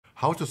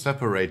How to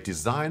separate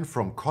design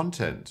from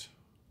content?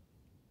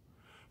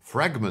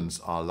 Fragments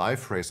are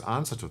Liferay's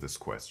answer to this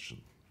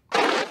question.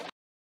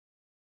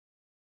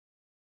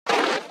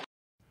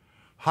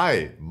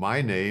 Hi,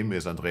 my name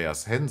is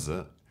Andreas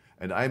Hense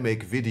and I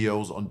make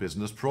videos on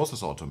business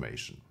process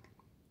automation.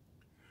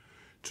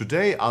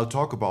 Today I'll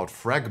talk about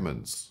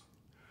Fragments,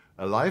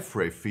 a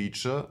Liferay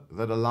feature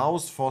that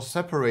allows for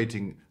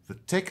separating the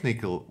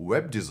technical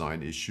web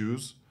design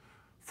issues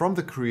from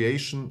the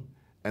creation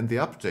and the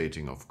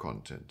updating of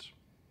content.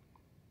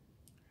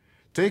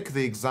 Take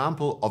the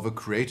example of a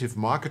creative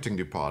marketing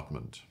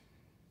department.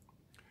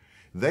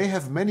 They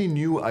have many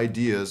new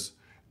ideas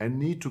and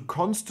need to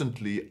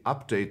constantly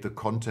update the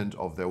content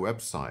of their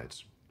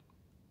website.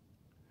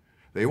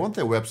 They want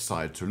their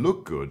website to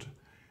look good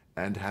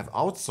and have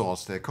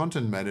outsourced their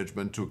content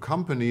management to a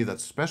company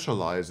that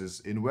specializes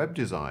in web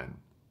design.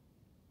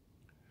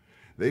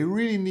 They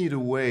really need a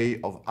way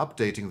of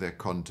updating their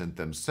content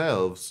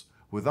themselves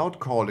without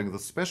calling the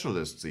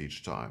specialists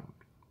each time.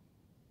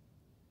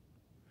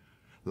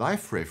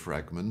 Liferay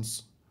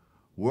Fragments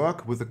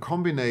work with a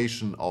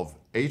combination of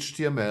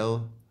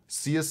HTML,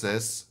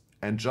 CSS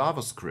and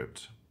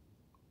JavaScript.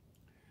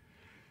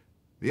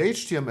 The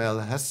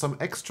HTML has some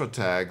extra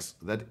tags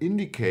that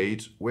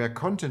indicate where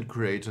content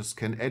creators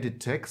can edit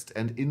text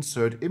and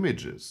insert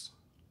images.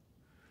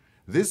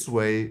 This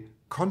way,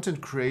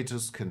 content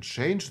creators can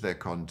change their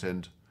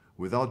content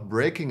without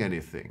breaking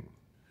anything.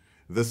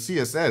 The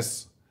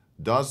CSS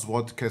does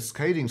what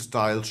cascading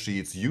style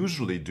sheets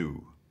usually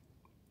do.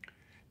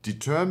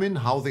 Determine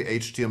how the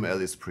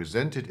HTML is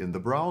presented in the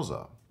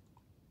browser.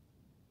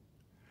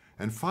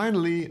 And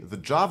finally, the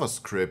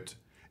JavaScript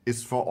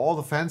is for all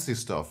the fancy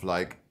stuff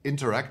like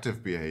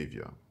interactive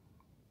behavior.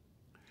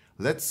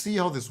 Let's see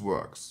how this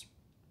works.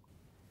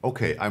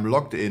 Okay, I'm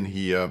logged in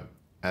here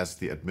as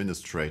the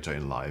administrator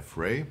in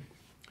Liferay,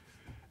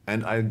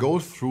 and I'll go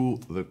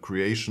through the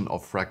creation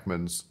of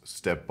fragments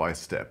step by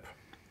step.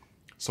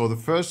 So the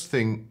first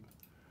thing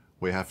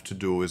we have to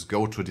do is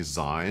go to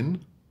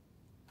Design,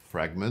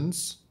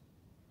 Fragments,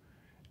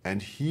 and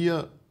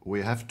here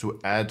we have to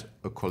add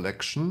a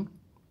collection,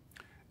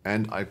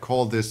 and I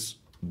call this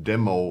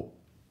Demo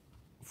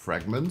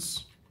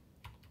Fragments.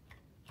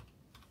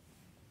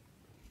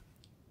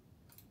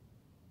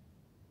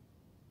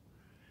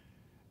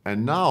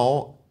 And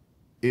now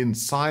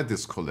inside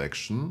this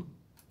collection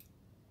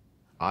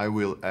I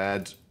will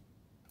add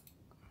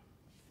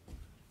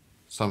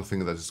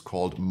something that is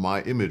called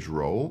My Image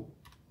Row.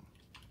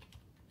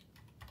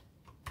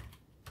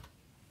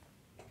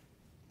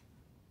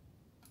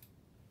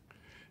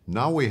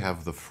 Now we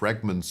have the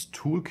Fragments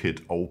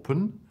toolkit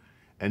open,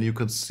 and you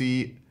can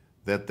see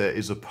that there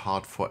is a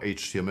part for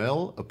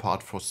HTML, a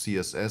part for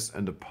CSS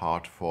and a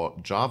part for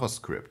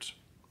JavaScript.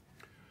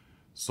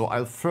 So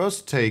I'll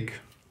first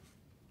take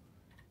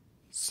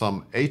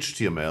some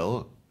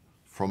HTML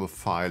from a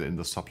file in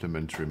the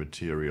supplementary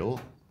material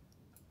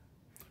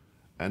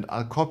and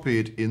I'll copy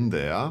it in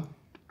there.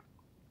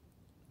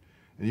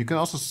 And you can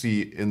also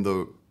see in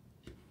the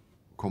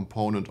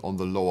component on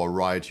the lower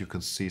right, you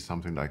can see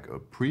something like a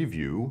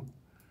preview.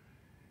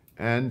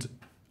 And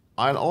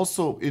I'll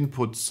also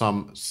input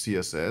some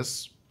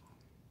CSS.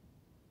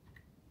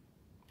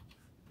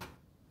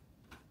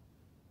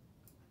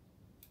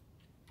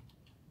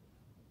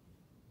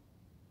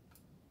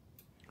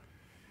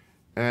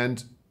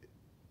 And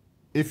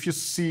if you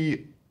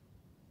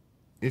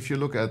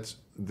look at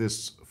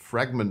this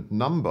fragment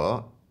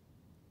number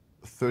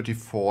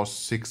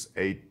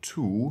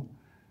 34682,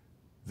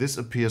 this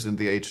appears in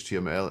the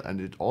HTML and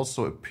it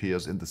also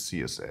appears in the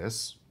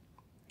CSS.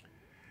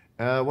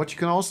 What you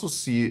can also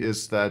see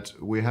is that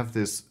we have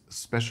this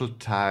special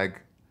tag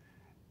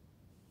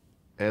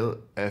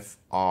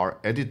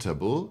LFR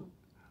editable.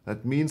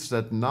 That means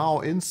that now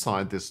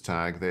inside this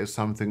tag there is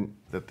something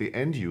that the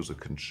end user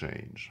can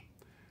change.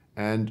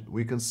 And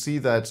we can see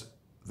that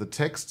the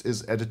text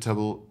is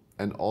editable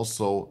and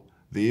also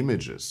the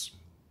images.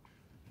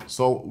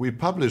 So we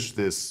publish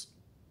this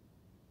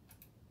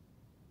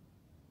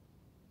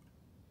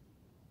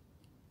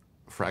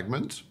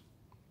fragment.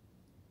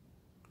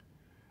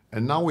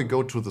 And now we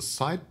go to the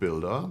site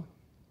builder,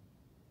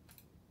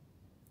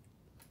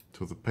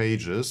 to the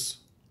pages,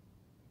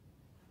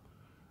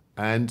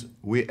 and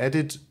we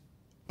edit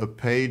a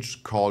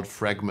page called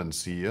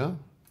Fragments here.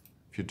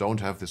 If you don't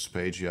have this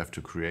page, you have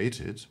to create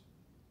it.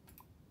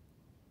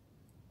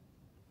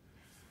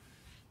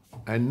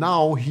 And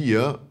now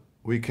here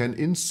we can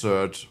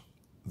insert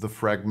the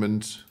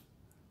fragment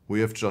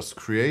we have just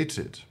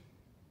created.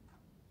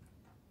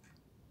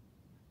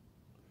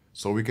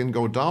 So we can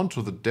go down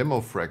to the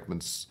Demo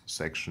Fragments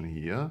section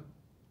here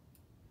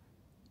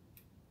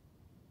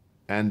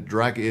and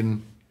drag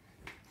in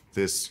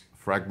this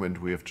fragment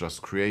we have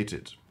just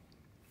created.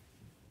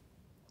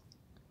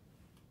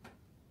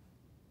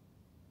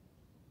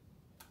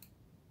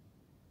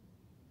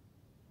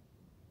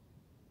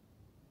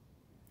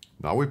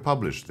 Now we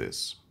publish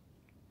this.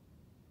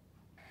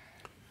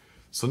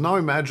 So now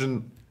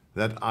imagine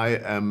that I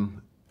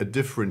am a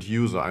different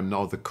user. I'm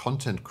now the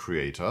content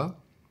creator.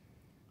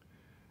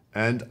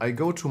 And I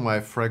go to my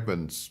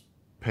fragments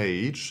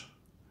page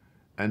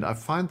and I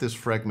find this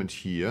fragment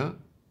here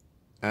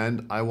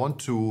and I want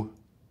to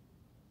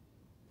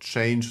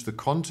change the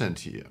content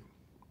here.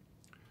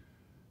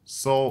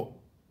 So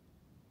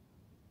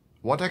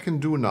what I can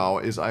do now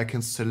is I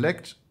can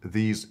select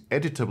these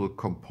editable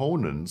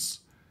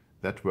components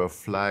that were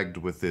flagged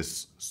with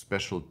this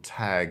special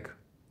tag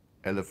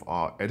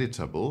LFR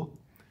editable,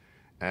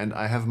 and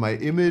I have my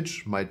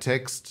image, my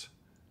text,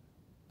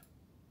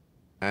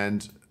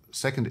 and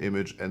second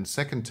image and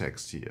second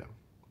text here.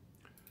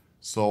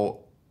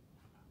 So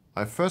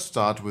I first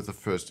start with the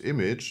first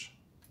image,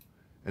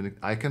 and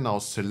I can now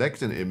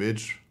select an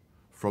image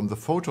from the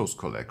photos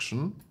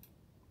collection,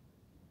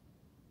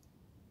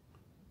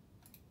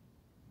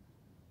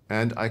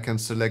 and I can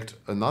select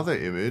another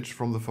image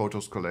from the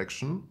photos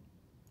collection,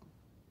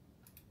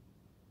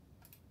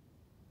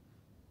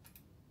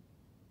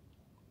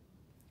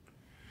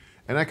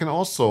 and I can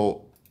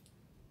also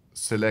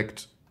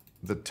select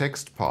the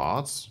text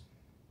parts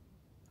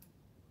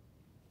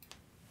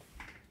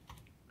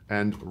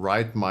and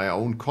write my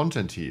own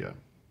content here.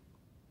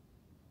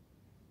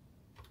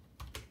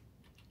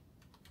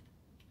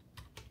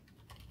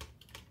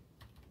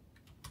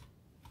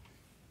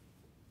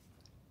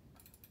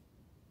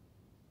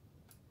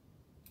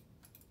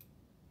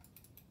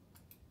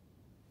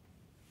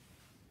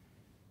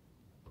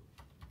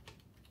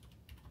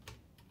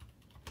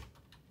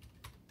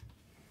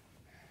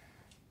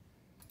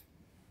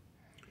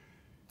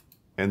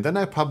 And then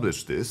I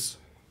publish this,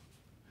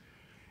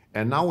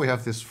 and now we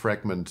have this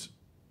fragment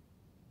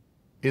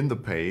in the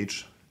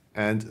page,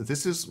 and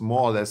this is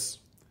more or less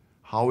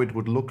how it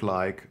would look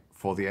like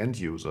for the end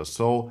user.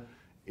 So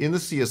in the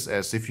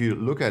CSS, if you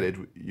look at it,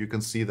 you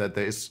can see that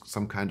there is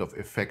some kind of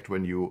effect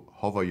when you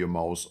hover your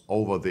mouse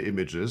over the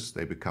images.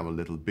 They become a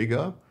little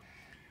bigger.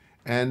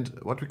 And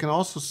what we can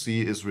also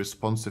see is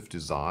responsive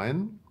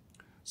design.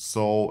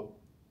 So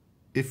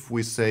if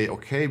we say,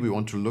 okay, we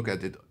want to look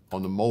at it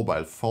on a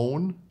mobile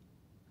phone,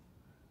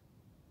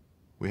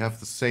 we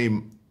have the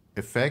same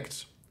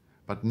effect,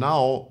 but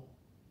now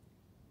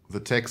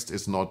the text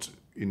is not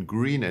in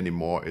green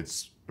anymore,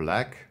 it's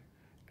black,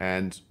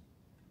 and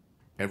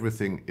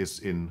everything is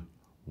in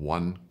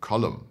one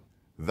column.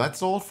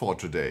 That's all for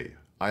today.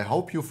 I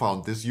hope you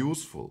found this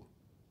useful.